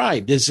just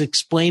described, is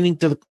explaining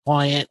to the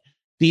client,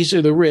 these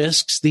are the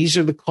risks, these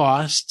are the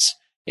costs,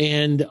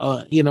 and,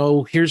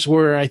 here's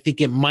where I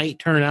think it might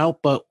turn out,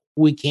 but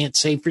we can't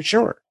say for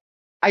sure.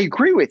 I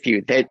agree with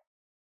you that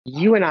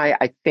you and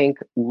I think,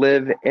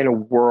 live in a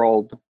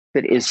world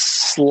that is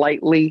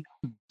slightly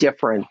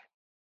different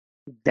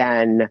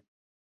than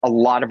a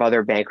lot of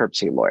other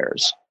bankruptcy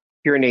lawyers.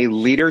 You're in a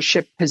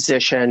leadership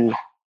position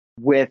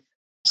with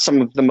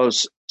some of the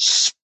most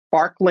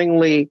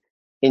sparklingly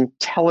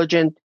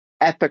intelligent,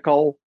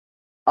 ethical,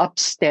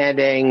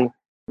 upstanding,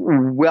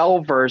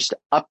 well-versed,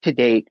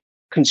 up-to-date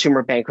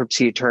consumer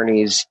bankruptcy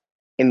attorneys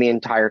in the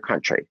entire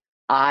country.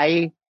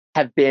 I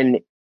have been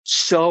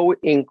so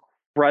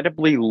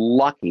incredibly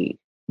lucky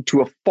to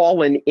have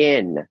fallen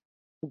in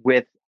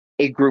with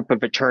a group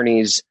of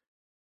attorneys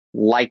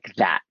like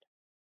that,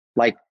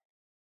 like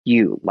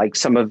you, like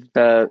some of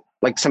the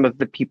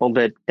people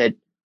that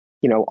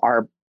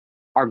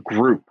our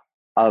group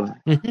of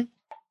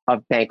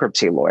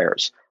bankruptcy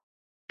lawyers,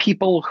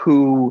 people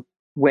who,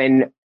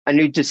 when a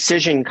new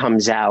decision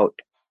comes out,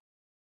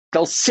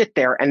 they'll sit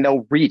there and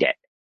they'll read it,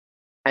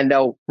 and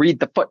they'll read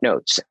the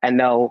footnotes, and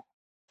they'll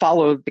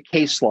follow the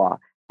case law,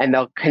 and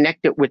they'll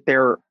connect it with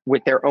their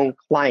own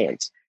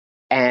clients,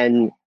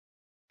 and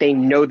they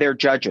know their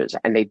judges,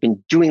 and they've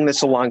been doing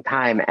this a long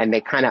time, and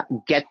they kind of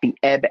get the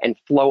ebb and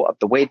flow of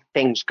the way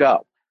things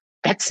go.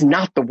 That's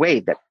not the way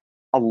that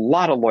a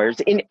lot of lawyers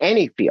in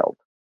any field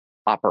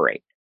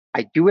operate.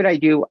 I do what I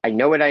do. I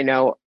know what I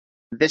know.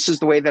 This is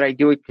the way that I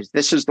do it because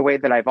this is the way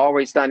that I've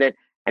always done it,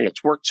 and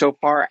it's worked so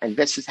far, and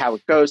this is how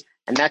it goes,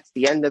 and that's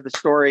the end of the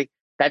story.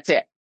 That's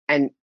it.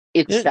 And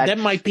it's that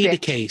might be the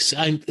case.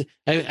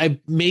 I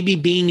maybe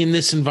being in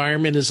this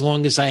environment as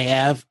long as I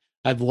have,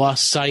 I've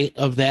lost sight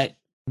of that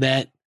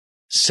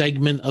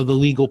segment of the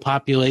legal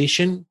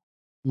population.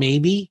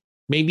 Maybe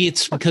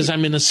it's because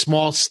I'm in a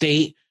small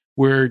state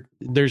where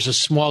there's a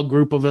small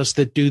group of us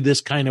that do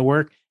this kind of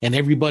work and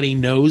everybody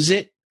knows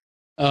it.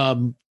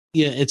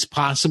 It's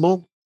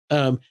possible.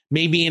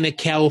 Maybe in a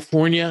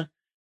California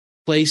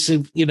place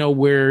of,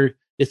 where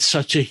it's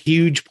such a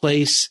huge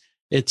place,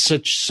 it's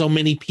so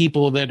many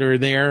people that are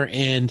there,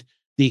 and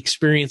the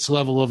experience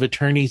level of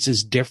attorneys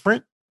is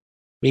different.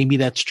 Maybe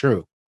that's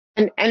true.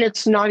 And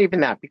it's not even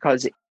that,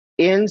 because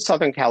in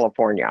Southern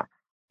California,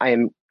 I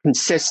am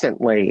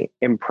consistently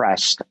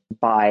impressed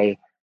by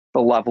the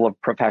level of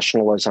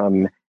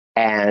professionalism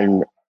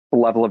and the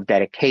level of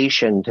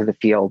dedication to the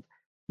field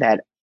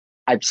that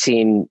I've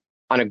seen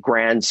on a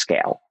grand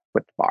scale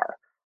with the bar.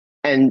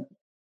 And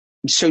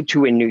so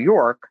too in New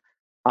York,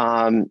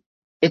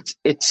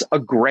 it's a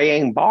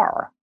graying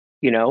bar.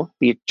 The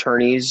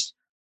attorneys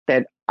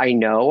that I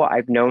know,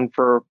 I've known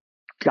for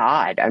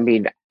God. I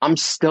mean, I'm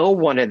still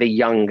one of the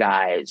young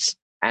guys,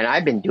 and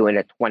I've been doing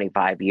it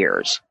 25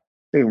 years.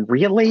 I mean,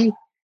 really?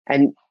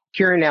 And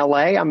here in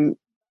LA,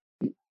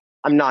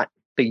 I'm not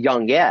the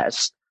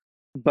youngest,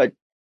 but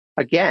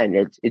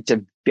again, it's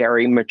a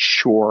very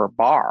mature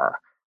bar,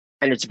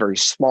 and it's a very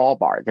small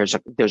bar. There's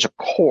a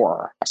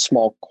core, a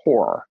small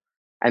core,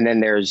 and then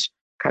there's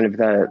kind of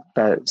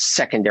the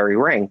secondary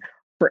ring.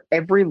 For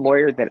every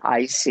lawyer that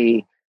I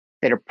see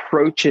that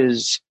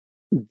approaches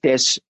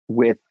this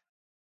with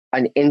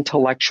an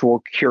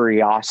intellectual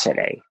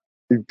curiosity,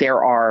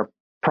 there are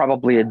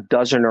probably a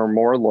dozen or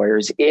more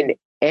lawyers in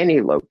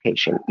any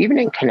location, even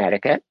in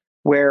Connecticut,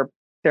 where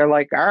they're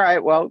like, all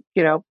right, well,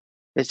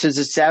 this is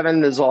a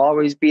 7, this will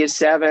always be a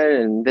 7,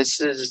 and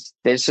this is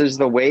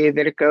the way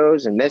that it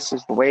goes, and this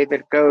is the way that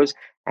it goes,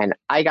 and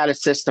I got a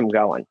system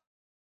going.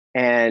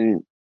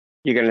 And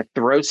you're going to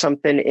throw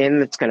something in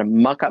that's going to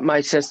muck up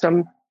my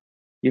system.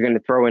 You're going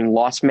to throw in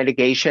loss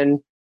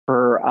mitigation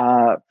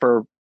for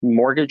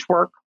mortgage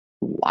work.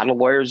 A lot of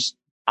lawyers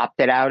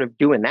opted out of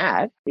doing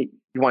that. You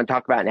want to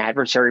talk about an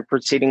adversary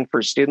proceeding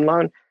for a student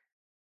loan?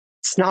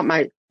 It's not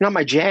my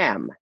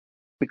jam.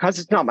 Because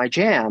it's not my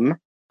jam,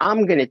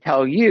 I'm going to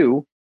tell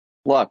you,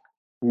 look,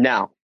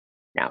 no,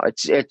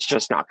 it's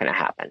just not going to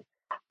happen.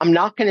 I'm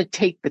not going to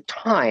take the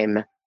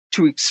time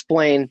to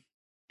explain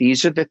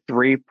these are the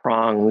 3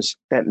 prongs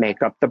that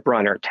make up the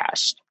Brunner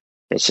test.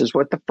 This is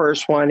what the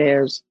first one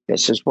is.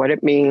 This is what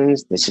it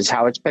means. This is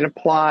how it's been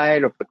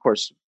applied over the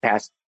course of the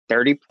past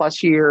 30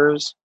 plus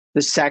years.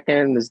 The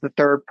second is the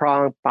third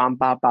prong, bam,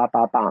 bam, bam,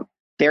 bam, bam.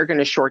 They're going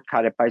to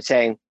shortcut it by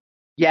saying,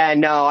 yeah,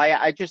 no,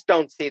 I just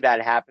don't see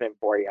that happening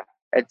for you.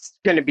 It's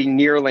going to be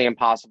nearly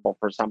impossible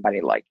for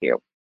somebody like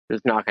you.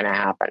 It's not going to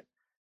happen.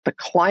 The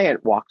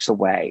client walks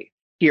away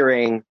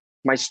hearing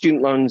my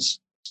student loans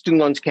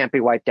can't be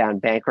wiped out in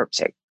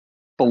bankruptcy.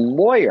 The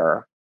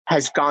lawyer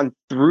has gone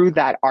through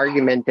that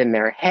argument in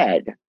their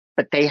head,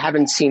 but they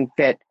haven't seen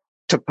fit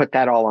to put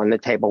that all on the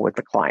table with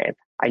the client.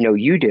 I know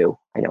you do.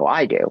 I know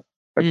I do.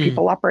 But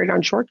people operate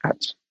on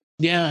shortcuts.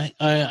 Yeah,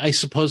 I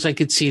suppose I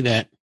could see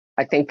that.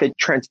 I think the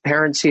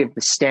transparency of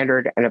the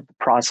standard and of the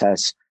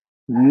process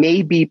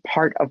may be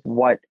part of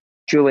what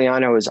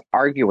Giuliano is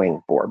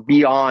arguing for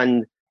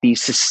beyond the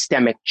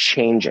systemic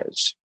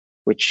changes,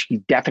 which he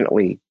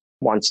definitely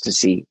wants to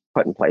see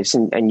put in place,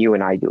 and you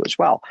and I do as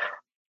well.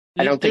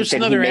 I don't There's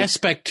think another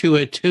aspect to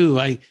it too.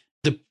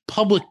 The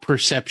public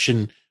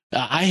perception.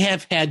 I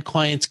have had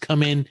clients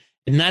come in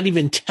and not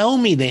even tell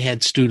me they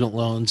had student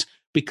loans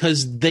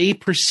because they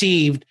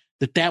perceived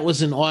that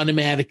was an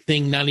automatic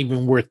thing, not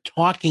even worth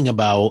talking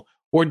about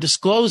or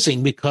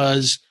disclosing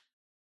because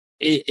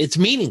it's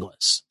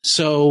meaningless.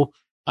 So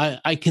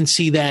I can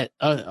see that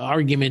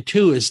argument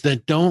too, is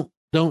that don't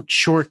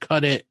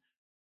shortcut it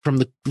from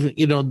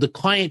the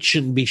client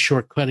shouldn't be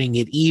shortcutting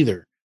it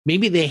either.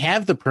 Maybe they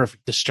have the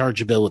perfect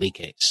dischargeability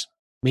case.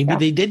 Maybe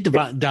they did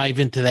dive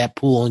into that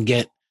pool and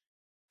get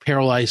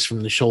paralyzed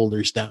from the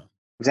shoulders down.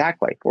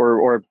 Exactly.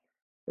 Or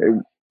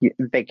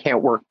they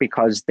can't work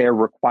because they're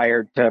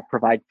required to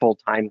provide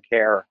full-time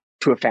care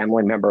to a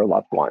family member or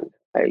loved one.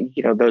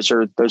 Those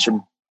are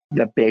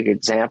the big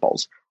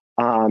examples.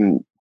 I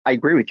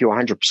agree with you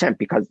 100%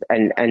 because,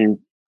 and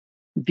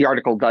the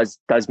article does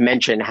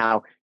mention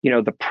how,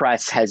 the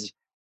press has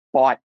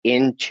bought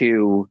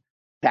into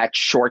that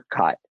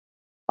shortcut.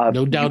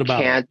 No doubt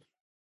about it.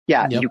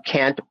 Yeah, yep. You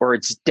can't, or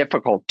it's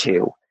difficult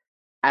to,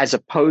 as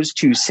opposed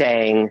to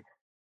saying,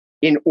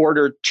 in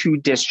order to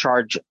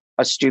discharge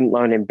a student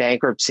loan in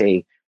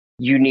bankruptcy,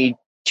 you need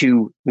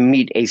to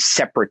meet a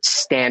separate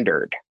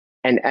standard.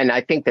 And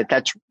I think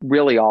that's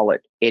really all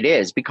it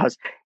is, because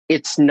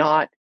it's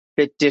not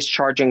that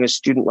discharging a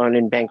student loan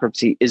in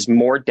bankruptcy is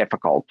more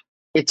difficult.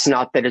 It's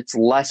not that it's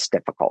less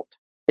difficult.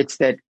 It's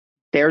that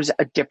there's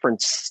a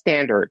different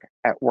standard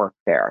at work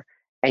there.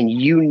 And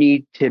you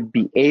need to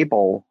be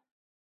able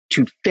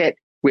to fit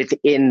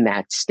within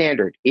that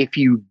standard. If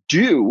you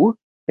do,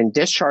 then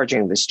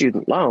discharging the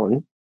student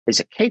loan is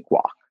a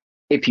cakewalk.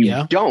 If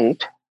you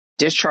don't,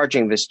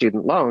 discharging the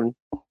student loan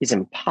is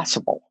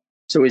impossible.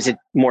 So is it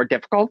more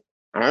difficult?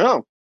 I don't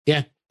know.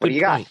 Yeah. What do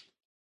you got?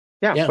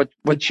 Yeah.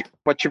 What's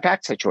your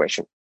fact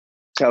situation?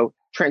 So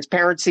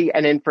transparency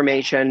and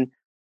information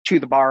to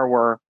the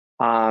borrower,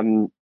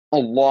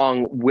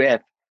 along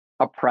with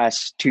a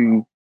press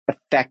to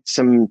affect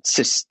some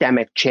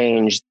systemic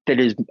change that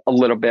is a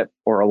little bit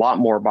or a lot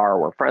more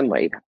borrower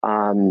friendly.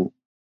 I've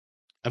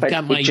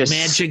got my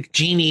magic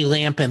genie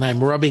lamp and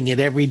I'm rubbing it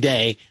every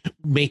day,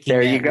 making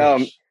there you go.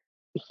 Wish.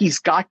 He's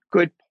got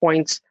good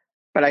points,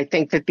 but I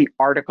think that the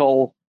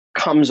article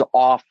comes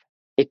off,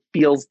 it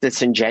feels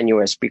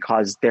disingenuous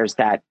because there's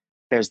that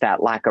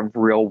lack of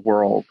real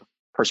world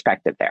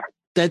perspective there.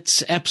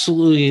 That's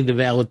absolutely the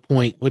valid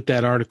point with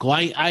that article.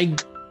 I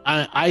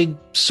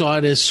saw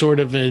it as sort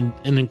of an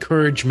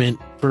encouragement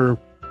for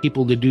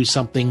people to do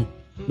something.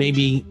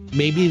 Maybe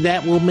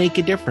that will make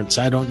a difference.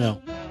 I don't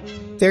know.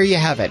 There you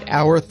have it,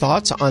 our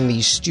thoughts on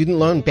the student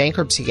loan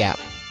bankruptcy gap.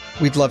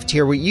 We'd love to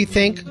hear what you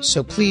think,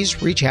 so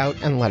please reach out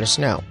and let us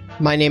know.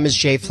 My name is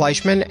Jay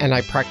Fleischman, and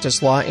I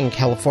practice law in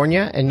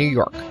California and New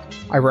York.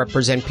 I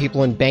represent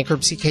people in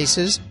bankruptcy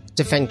cases,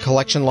 defend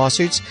collection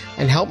lawsuits,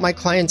 and help my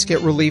clients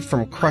get relief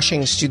from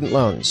crushing student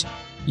loans.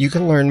 You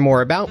can learn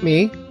more about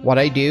me, what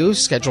I do,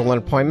 schedule an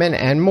appointment,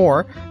 and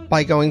more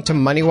by going to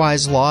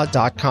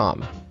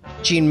moneywiselaw.com.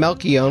 Gene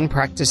Melchione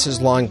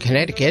practices law in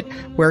Connecticut,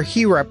 where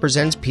he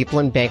represents people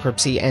in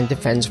bankruptcy and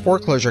defends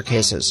foreclosure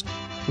cases.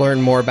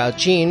 Learn more about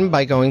Gene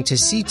by going to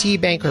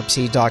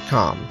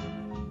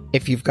ctbankruptcy.com.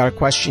 If you've got a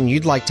question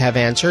you'd like to have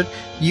answered,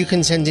 you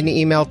can send an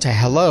email to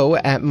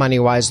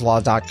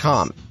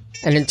hello@moneywiselaw.com.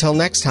 And until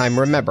next time,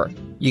 remember,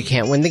 you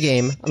can't win the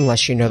game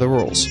unless you know the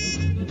rules.